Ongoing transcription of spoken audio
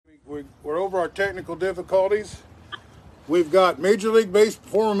over our technical difficulties. We've got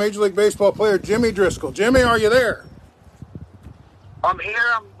former Major League Baseball player Jimmy Driscoll. Jimmy, are you there? I'm here.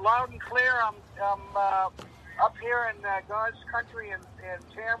 I'm loud and clear. I'm up here in God's country in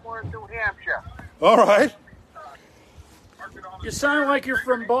Tamworth, New Hampshire. All right. You sound like you're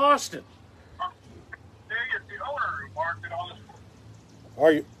from Boston.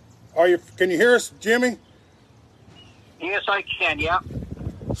 Are you? Can you hear us, Jimmy? Yes, I can. Yeah.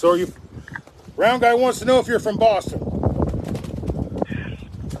 So Round Guy wants to know if you're from Boston.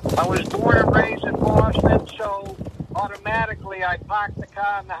 I was born and raised in Boston, so automatically I parked the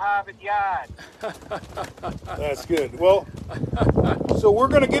car in the Harvard Yard. That's good. Well, so we're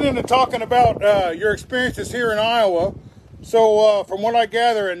going to get into talking about your experiences here in Iowa. So from what I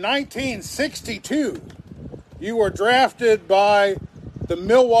gather, in 1962, you were drafted by the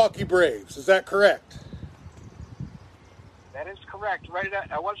Milwaukee Braves. Is that correct? That is correct. Right.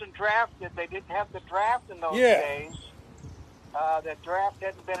 I wasn't drafted. They didn't have the draft in those days. The draft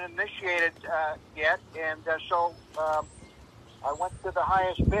hadn't been initiated yet, and so I went to the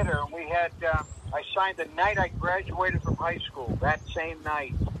highest bidder, and we had. I signed the night I graduated from high school. That same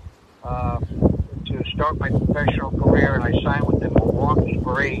night, to start my professional career, and I signed with the Milwaukee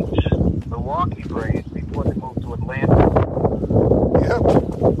Braves. Before they moved to Atlanta. Yep.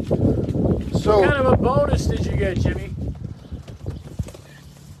 So, what kind of a bonus did you get, Jimmy?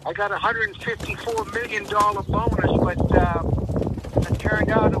 I got a $154 million bonus, but it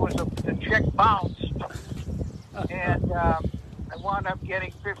turned out the check bounced, and I wound up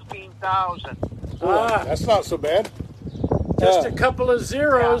getting $15,000. That's not so bad. Just a couple of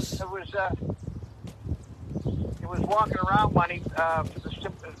zeros. Yeah, it was walking around money.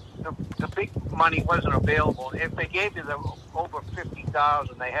 The big money wasn't available. If they gave you over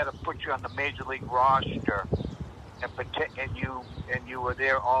 $50,000, they had to put you on the major league roster, and you were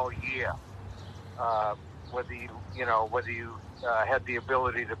there all year. Whether you had the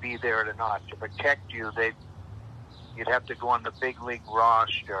ability to be there or not, to protect you, you'd have to go on the big league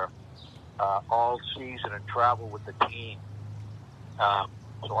roster all season and travel with the team.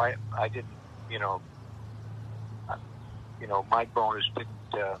 So I didn't, my bonus didn't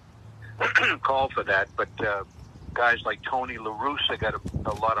call for that, but guys like Tony La Russa got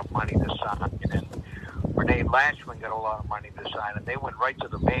a lot of money to sign, and Renee Lashman got a lot of money to sign, and they went right to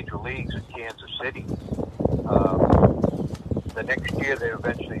the major leagues in Kansas City. The next year they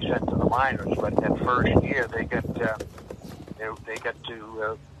eventually sent to the minors, but that first year they got to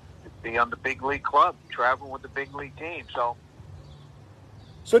be on the big league club, traveling with the big league team. So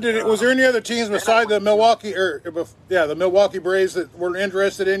was there any other teams beside the Milwaukee the Milwaukee Braves that were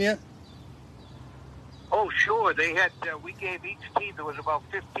interested in you? Oh, sure. They had. We gave each team. There was about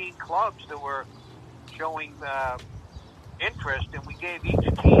 15 clubs that were showing interest, and we gave each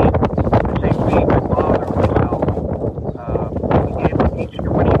team. Say me, my father, myself. We gave them each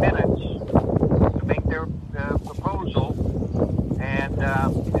 20 minutes to make their proposal, and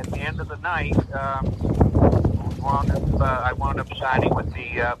at the end of the night, I wound up signing with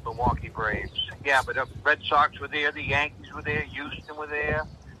the Milwaukee Braves. Yeah, but the Red Sox were there, the Yankees were there, Houston were there,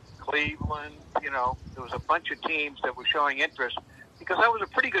 Cleveland. There was a bunch of teams that were showing interest because I was a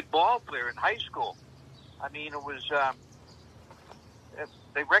pretty good ball player in high school. I mean, it was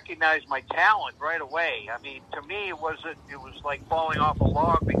they recognized my talent right away. I mean, to me, it was like falling off a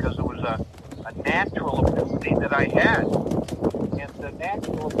log because it was a natural ability that I had. And the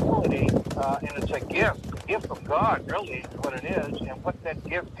natural ability, and it's a gift from God, really, is what it is. And what that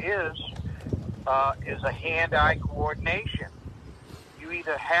gift is a hand-eye coordination. You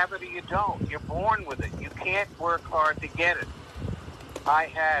either have it or you don't. You're born with it. You can't work hard to get it. I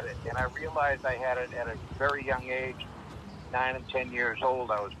had it, and I realized I had it at a very young age, 9 and 10 years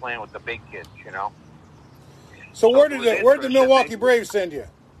old. I was playing with the big kids, So where did the Milwaukee Braves send you?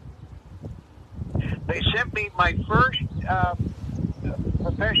 They sent me my first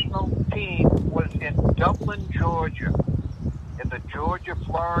professional team was in Dublin, Georgia, in the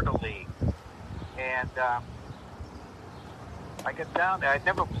Georgia-Florida League. And I got down there. I'd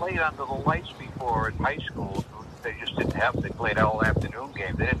never played under the lights before in high school. They just didn't have. They played all afternoon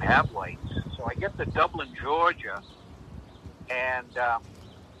games. They didn't have lights. So I get to Dublin, Georgia, and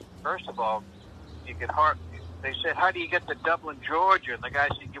first of all, they said, "How do you get to Dublin, Georgia?" And the guy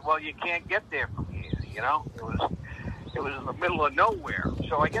said, "Well, you can't get there from here." It was in the middle of nowhere.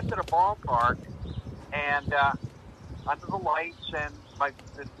 So I get to the ballpark, and under the lights, and I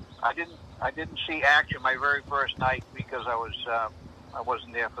didn't see action my very first night because I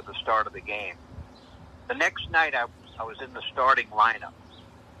wasn't there for the start of the game. The next night, I was in the starting lineup,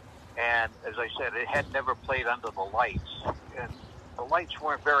 and as I said, it had never played under the lights, and the lights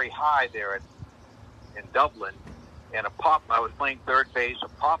weren't very high there in Dublin, and I was playing third base. A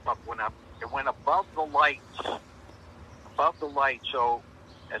pop-up went up. It went above the lights. So,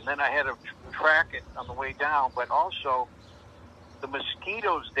 and then I had to track it on the way down. But also, the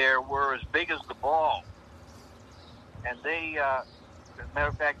mosquitoes there were as big as the ball, and they. As a matter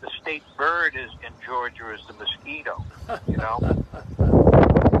of fact, the state bird in Georgia is the mosquito. You know.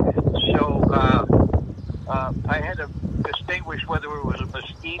 So I had to distinguish whether it was a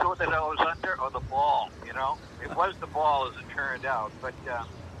mosquito that I was under or the ball. You know, it was the ball as it turned out. But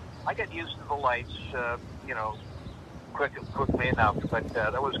I got used to the lights. You know, quickly enough. But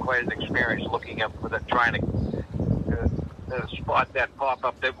that was quite an experience looking up for that, trying to spot that pop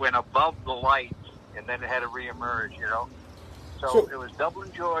up that went above the lights, and then it had to reemerge. You know. So it was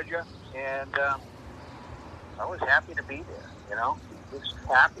Dublin, Georgia, and I was happy to be there. You know, just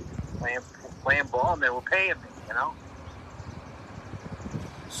happy playing ball, and they were paying me. You know.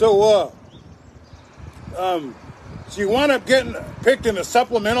 So you wound up getting picked in a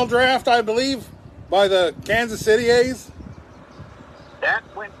supplemental draft, I believe, by the Kansas City A's. That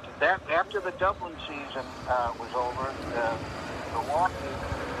after the Dublin season was over, Milwaukee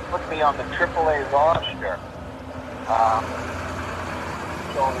put me on the AAA roster.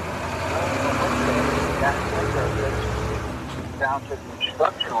 So that winter, down to the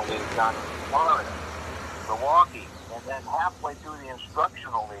instructional league down in Florida, Milwaukee, and then halfway through the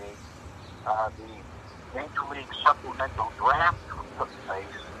instructional league, the Major League supplemental draft took place,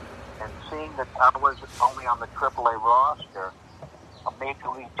 and seeing that I was only on the AAA roster, a Major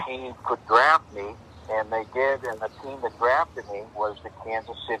League team could draft me, and they did, and the team that drafted me was the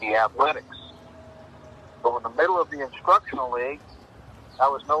Kansas City Athletics. So in the middle of the instructional league, I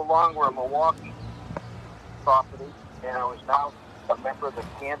was no longer a Milwaukee property, and I was now a member of the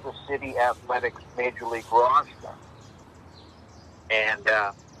Kansas City Athletics Major League roster. And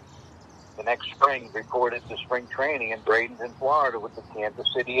the next spring, reported to spring training in Bradenton, Florida with the Kansas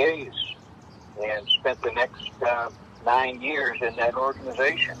City A's, and spent the next 9 years in that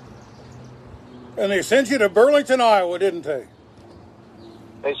organization. And they sent you to Burlington, Iowa, didn't they?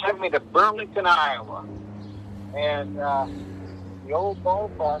 They sent me to Burlington, Iowa. And the old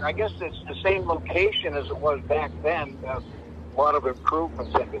ballpark, I guess it's the same location as it was back then. A lot of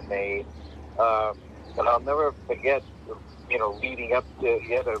improvements have been made. But I'll never forget, you know, leading up to,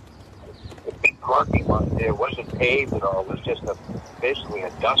 you had a big parking lot there. It wasn't paved at all. It was just basically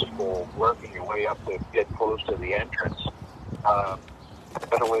a dust bowl working your way up to get close to the entrance. But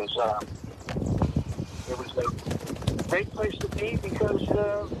it was a great place to be because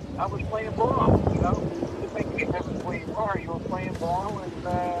I was playing ball, you know. It didn't make any difference where you are. You were playing ball and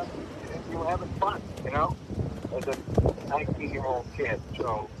you were having fun, you know, as a 19-year-old kid.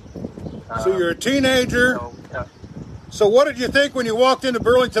 So you're a teenager. So what did you think when you walked into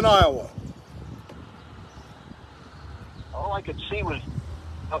Burlington, Iowa? All I could see was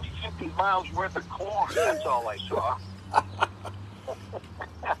 50 miles worth of corn. That's all I saw.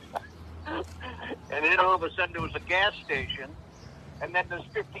 And then all of a sudden there was a gas station, and then there's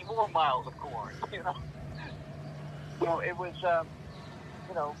 50 more miles of corn, you know. So it was,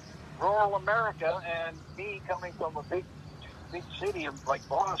 you know, rural America, and me coming from a big city like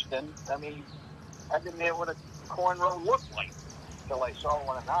Boston, I mean, I didn't know what a corn row looked like until I saw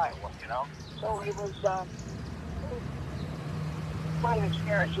one in Iowa, you know. So it was quite an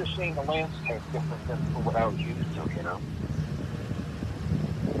experience just seeing the landscape different than what I was used to, you know.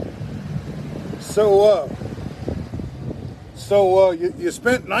 So you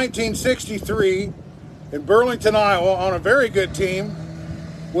spent 1963 in Burlington, Iowa on a very good team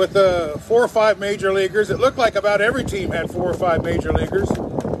with 4 or 5 major leaguers. It looked like about every team had 4 or 5 major leaguers.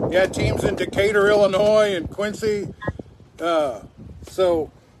 You had teams in Decatur, Illinois, and Quincy,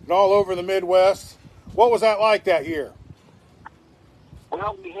 so all over the Midwest. What was that like that year?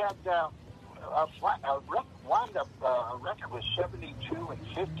 Well, we had our record was 72 and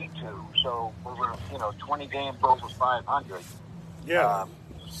 52, so we were, you know, 20 games over 500. Yeah,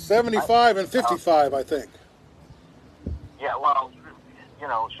 75 and 55, I think. Yeah, well, you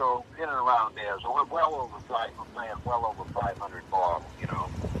know, so in and around there, so we're well over 5. We're playing well over 500 ball, you know.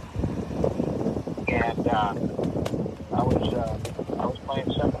 And I was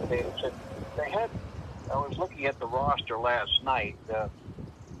playing 7 days, and they had. I was looking at the roster last night. It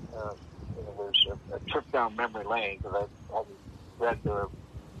was a trip down memory lane because I hadn't read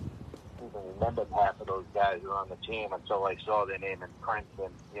even remembered half of those guys who were on the team until I saw their name in print.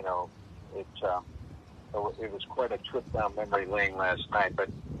 And you know, it was quite a trip down memory lane last night. But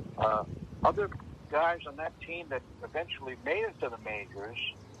other guys on that team that eventually made it to the majors,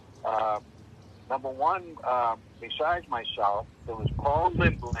 number one, besides myself, there was Paul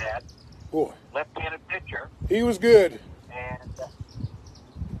Lindblad, Boy, left-handed pitcher, he was good. and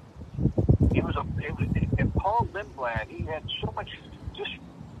and Paul Lindblad, he had so much just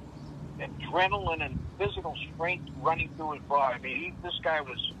adrenaline and physical strength running through his body. I mean, this guy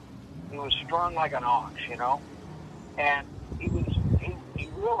was strong like an ox, you know. And he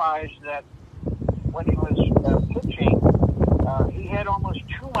realized that when he was pitching, he had almost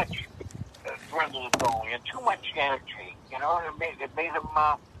too much adrenaline going and too much energy, you know. It made him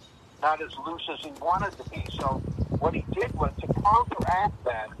not as loose as he wanted to be. So what he did was to counteract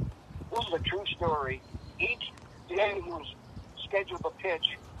that. This is a true story. Each day he was scheduled to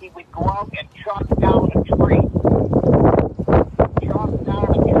pitch, he would go out and chop down a tree. Chop down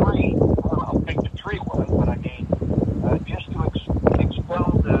a tree. I don't know how big the tree was, but I mean, just to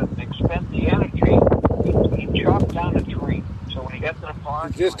expend the energy, he chopped down a tree. So when he got to the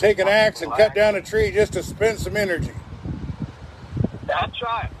park, Just take an axe and cut down a tree just to spend some energy. That's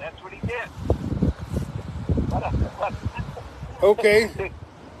right. That's what he did. Okay.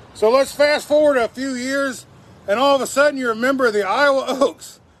 So let's fast forward a few years, and all of a sudden you're a member of the Iowa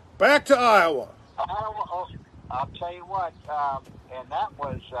Oaks. Back to Iowa. I'll tell you what, and that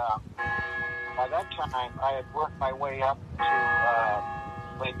was, by that time, I had worked my way up to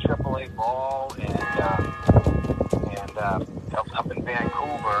play AAA ball and up in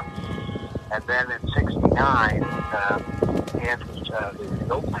Vancouver. And then in '69, the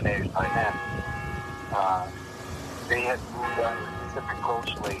Oakland A's by then, they had moved on the Pacific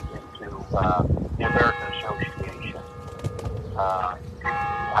Coast League into the American Association.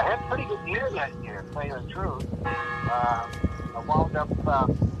 I had a pretty good year that year, to tell you the truth. I wound up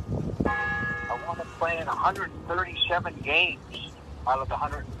playing 137 games out of the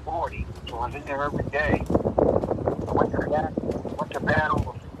 140, so I was in there every day. I went to bat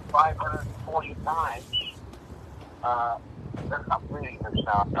over 540 times. I'm reading this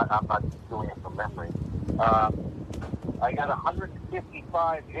now. I'm not doing it from memory. I got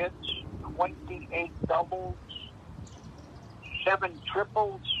 155 hits, 28 doubles, 7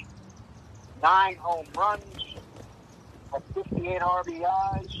 triples, 9 home runs, 58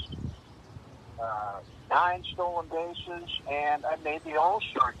 RBIs, 9 stolen bases, and I made the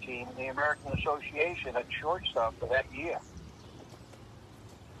All-Star team in the American Association at shortstop for that year.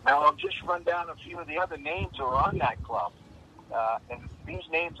 Now, I'll just run down a few of the other names that were on that club. And these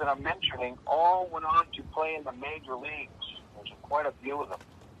names that I'm mentioning all went on to play in the major leagues. There's quite a few of them.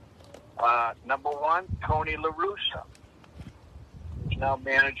 Number one, Tony La Russa, who's now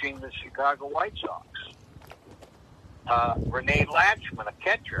managing the Chicago White Sox. Renee Latchman, a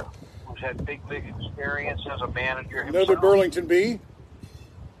catcher, who's had big league experience as a manager himself. Another Burlington Bee.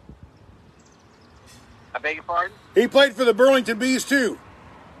 I beg your pardon? He played for the Burlington Bees, too.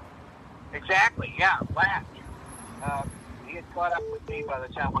 Exactly, yeah, Latch. He had caught up with me by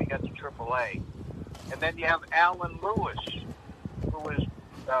the time we got to AAA. And then you have Alan Lewis, who was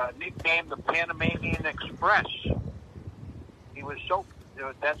nicknamed the Panamanian Express. He was so,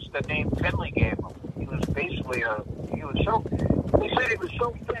 that's the name Finley gave him. He was basically he said he was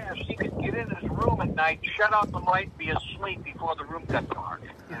so fast he could get in his room at night, shut off the light, and be asleep before the room got dark,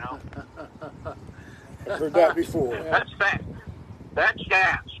 you know? I've heard that before. That's fast. That's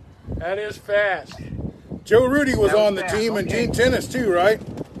fast. That is fast. Joe Rudy was on the fast. team, and Okay. Gene Tennis, too, right?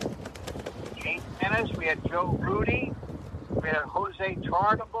 Gene Tennis, we had Joe Rudy, we had Jose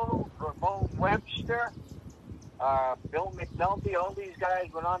Tarnable, Ramon Webster, Bill McNulty. All these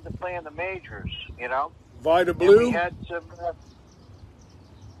guys went on to play in the majors, you know. Vida And Blue. we had some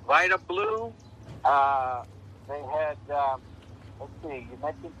Vida Blue. They had, let's see, you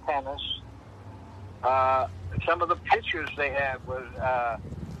mentioned tennis. Some of the pitchers they had was,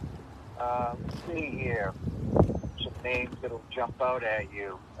 let's see here, some names that'll jump out at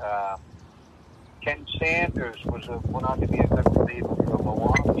you. Ken Sanders went on to be a good reliever for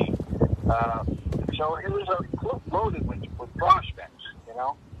Milwaukee. So it was a club loaded with prospects, you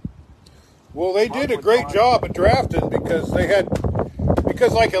know. Well, they did a great job at drafting because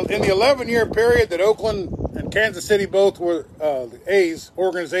like in the 11-year period that Oakland and Kansas City both were, the A's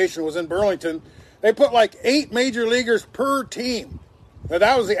organization was in Burlington, they put like 8 major leaguers per team. Now,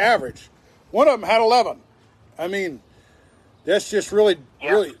 that was the average. One of them had 11. I mean, that's just really.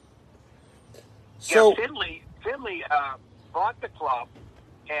 So yeah, Finley bought the club,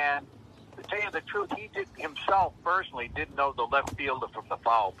 and to tell you the truth, he himself personally didn't know the left fielder from the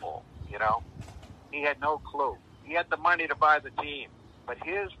foul pole. You know, he had no clue. He had the money to buy the team, but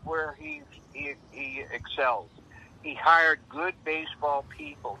here's where he excelled. He hired good baseball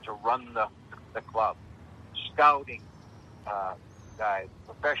people to run the club, scouting guys,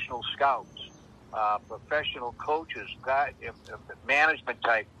 professional scouts. professional coaches, management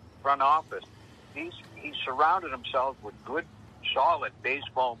type, front office. He surrounded himself with good, solid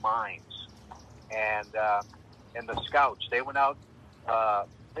baseball minds, and the scouts. They went out.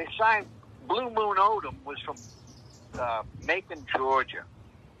 They signed Blue Moon Odom was from Macon, Georgia,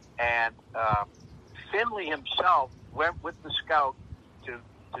 and Finley himself went with the scout to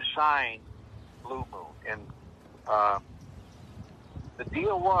sign Blue Moon. And the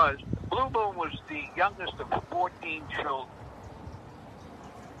deal was, Blue Moon was the youngest of 14 children,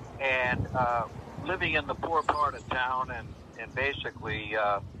 and living in the poor part of town, and basically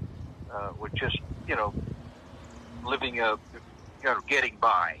were just, living getting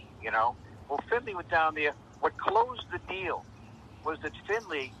by, Well, Finley went down there. What closed the deal was that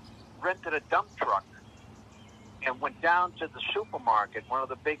Finley rented a dump truck and went down to the supermarket, one of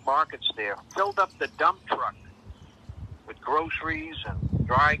the big markets there, filled up the dump truck with groceries and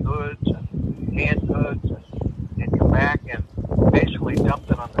dry goods and canned goods, and come back and basically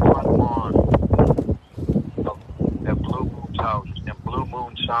dumped it on the front lawn of Blue Moon's house, and Blue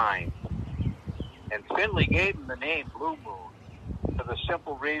Moon signed. And Finley gave him the name Blue Moon for the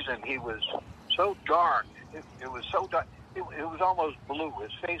simple reason he was so dark. It was so dark. It was almost blue.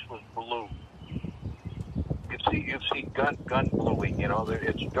 His face was blue. You see gun bluing.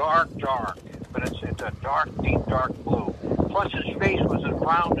 It's dark, but it's a dark, deep, dark blue. Plus, his face was as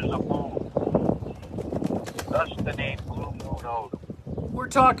round as a moon. Thus, the name Blue Moon Odom. We're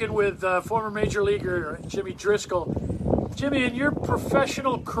talking with former Major Leaguer Jimmy Driscoll. Jimmy, in your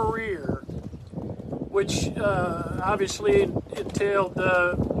professional career, which obviously entailed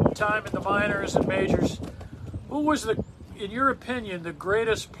time in the minors and majors, who was, in your opinion, the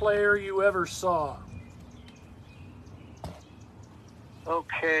greatest player you ever saw?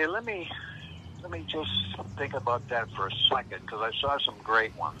 Okay, let me just think about that for a second, because I saw some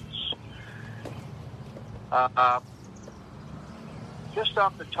great ones. Just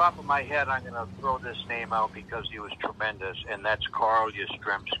off the top of my head, I'm going to throw this name out because he was tremendous, and that's Carl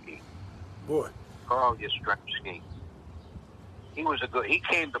Yastrzemski. Boy. Carl Yastrzemski. He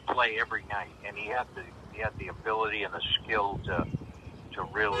came to play every night, and he had the ability and the skill to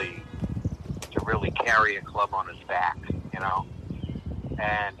really carry a club on his back,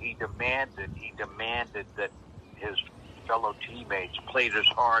 And he demanded that his fellow teammates played as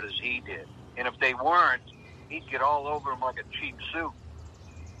hard as he did. And if they weren't, he'd get all over them like a cheap suit.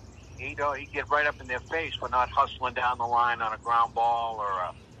 He'd get right up in their face for not hustling down the line on a ground ball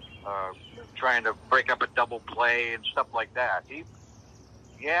or trying to break up a double play and stuff like that. He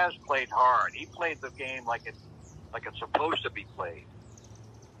has played hard. He played the game like it's supposed to be played,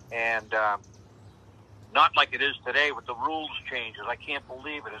 and not like it is today with the rules changes. I can't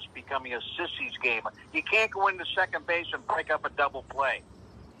believe it. It's becoming a sissy's game. You can't go into second base and break up a double play.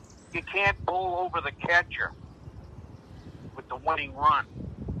 You can't bowl over the catcher with the winning run.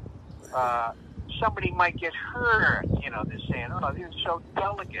 Somebody might get hurt. They're saying, "Oh, you're so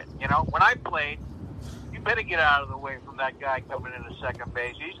delicate." When I played, you better get out of the way from that guy coming into second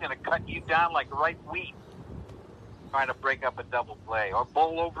base. He's going to cut you down like ripe wheat, trying to break up a double play or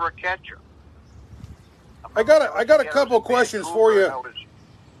bowl over a catcher. I got a couple of questions for you.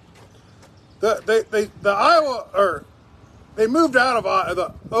 They moved out of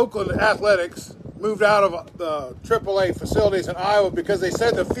the Oakland Athletics, moved out of the AAA facilities in Iowa because they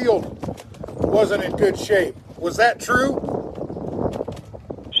said the field wasn't in good shape. Was that true?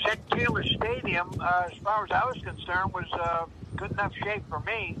 St. Taylor Stadium, as far as I was concerned, was good enough shape for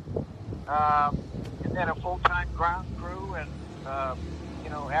me. It had a full-time ground crew, and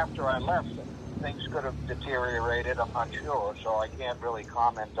after I left, things could have deteriorated. I'm not sure, so I can't really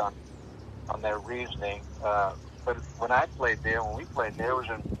comment on their reasoning. But when I played there, when we played there,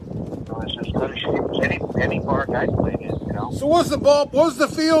 it was as good a shape as any park I played in. So was the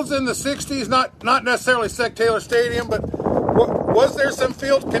fields in the '60s not necessarily St. Taylor Stadium, but was there some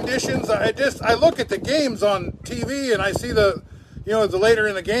field conditions? I look at the games on TV and I see the later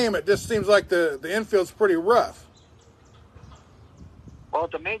in the game, it just seems like the infield's pretty rough. Well,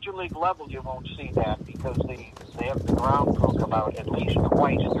 at the major league level, you won't see that because they have the ground crew come out at least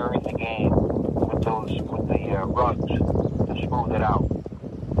twice during the game with the rugs to smooth it out.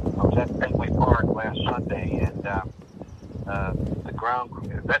 I was at Fenway Park last Sunday, and the ground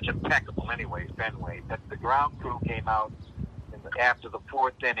crew, that's impeccable anyway, Fenway. But the ground crew came out after the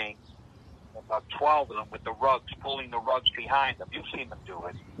fourth inning, about 12 of them with the rugs, pulling the rugs behind them. You've seen them do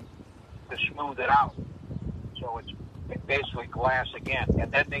it to smooth it out. So it's basically glass again.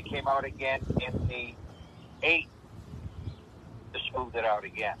 And then they came out again in the 8th to smooth it out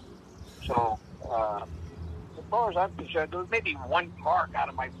again. So as far as I'm concerned, there was maybe one park out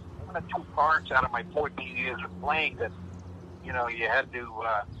of my one or two parts out of my 14 years of playing that, you had to,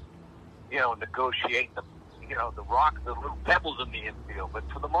 negotiate the little pebbles in the infield. But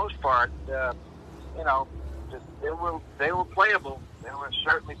for the most part, they were playable. They were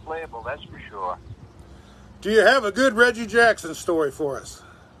certainly playable, that's for sure. Do you have a good Reggie Jackson story for us?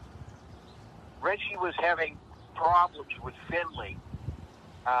 Reggie was having problems with Finley.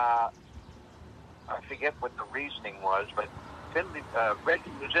 I forget what the reasoning was, but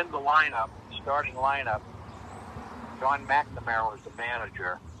Reggie was in the lineup, starting lineup. John McNamara was the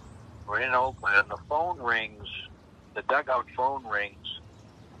manager. We're in Oakland, and the phone rings. The dugout phone rings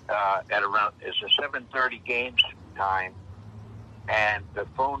at around, it's a 7:30 game time, and the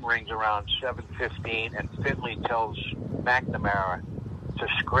phone rings around 7:15, and Finley tells McNamara to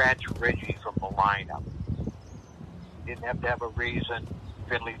scratch Reggie from the lineup. Didn't have to have a reason.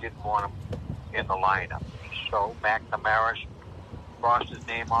 Finley didn't want him in the lineup. So McNamara crossed his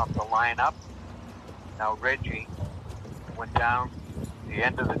name off the lineup. Now Reggie went down the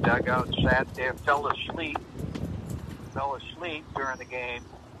end of the dugout, sat there, fell asleep during the game.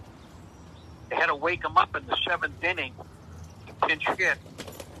 They had to wake him up in the 7th inning to pinch hit.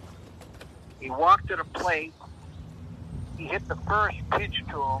 He walked to the plate. He hit the first pitch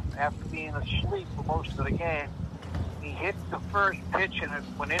to him after being asleep for most of the game. He hit the first pitch and it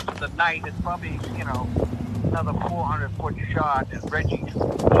went into the night. It's probably, another 400-foot shot. And Reggie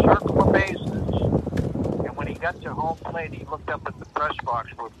circled the bases. And when he got to home plate, he looked up at the press box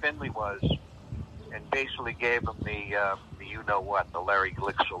where Finley was and basically gave him the the Larry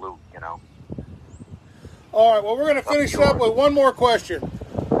Glick salute, All right, well, we're going to finish up with one more question.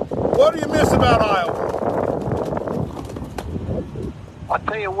 What do you miss about Iowa? I'll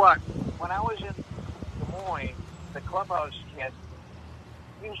tell you what, when I was in Des Moines, the clubhouse kid,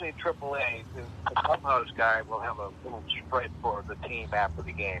 usually in AAA, the clubhouse guy will have a little spread for the team after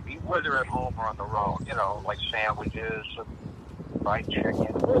the game, whether at home or on the road, like sandwiches and fried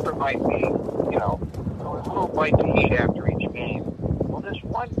chicken, whatever it might be, a little bite to eat after each game. Well, this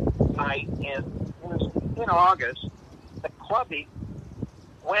one night it was in August, the clubby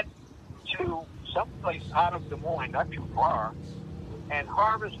went to someplace out of Des Moines, not too far, and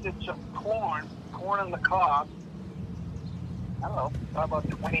harvested some corn on the cob. I don't know, about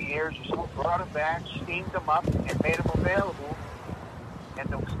 20 years or so, brought them back, steamed them up, and made them available. And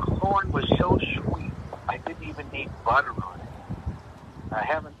the corn was so sweet, I didn't even need butter on it.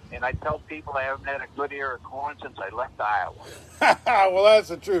 And I tell people I haven't had a good ear of corn since I left Iowa. Well, that's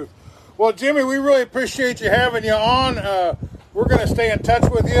the truth. Well, Jimmy, we really appreciate you having you on. We're going to stay in touch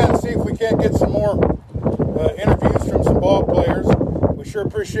with you and see if we can't get some more interviews from some ball players. We sure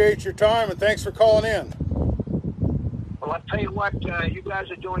appreciate your time, and thanks for calling in. Well, I'll tell you what, you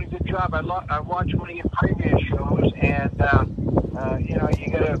guys are doing a good job. I watched one of your previous shows, and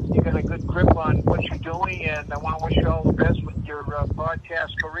you got a good grip on what you're doing, and I want to wish you all the best with your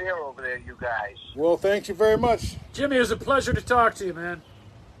podcast career over there, you guys. Well, thank you very much. Jimmy, it was a pleasure to talk to you, man.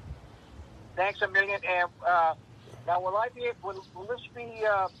 Thanks a million. And now, will this be?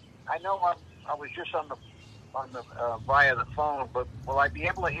 I know I was just on the via the phone, but will I be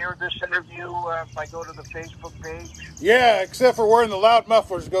able to hear this interview if I go to the Facebook page? Yeah, except for when the loud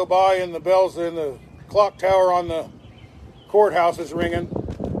mufflers go by and the bells in the clock tower on the courthouse is ringing.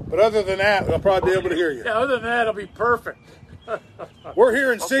 But other than that, I'll probably be able to hear you. Yeah, other than that, it'll be perfect. We're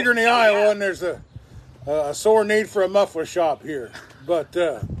here in Sigourney, Iowa, and there's a sore need for a muffler shop here. But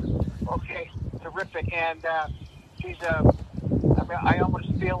okay, terrific. And I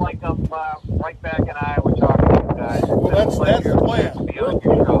almost feel like I'm right back in Iowa talking to you guys. Well, that's the plan.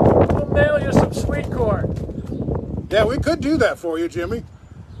 We'll mail you some sweet corn. Yeah, we could do that for you, Jimmy.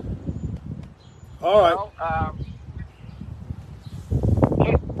 All right. Well,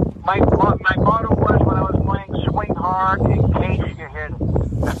 my motto was when I was playing, swing hard in case you hit it.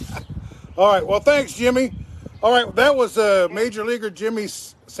 All right. Well, thanks, Jimmy. All right. That was Major Leaguer Jimmy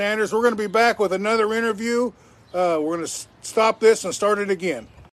Sanders. We're going to be back with another interview. We're going to stop this and start it again.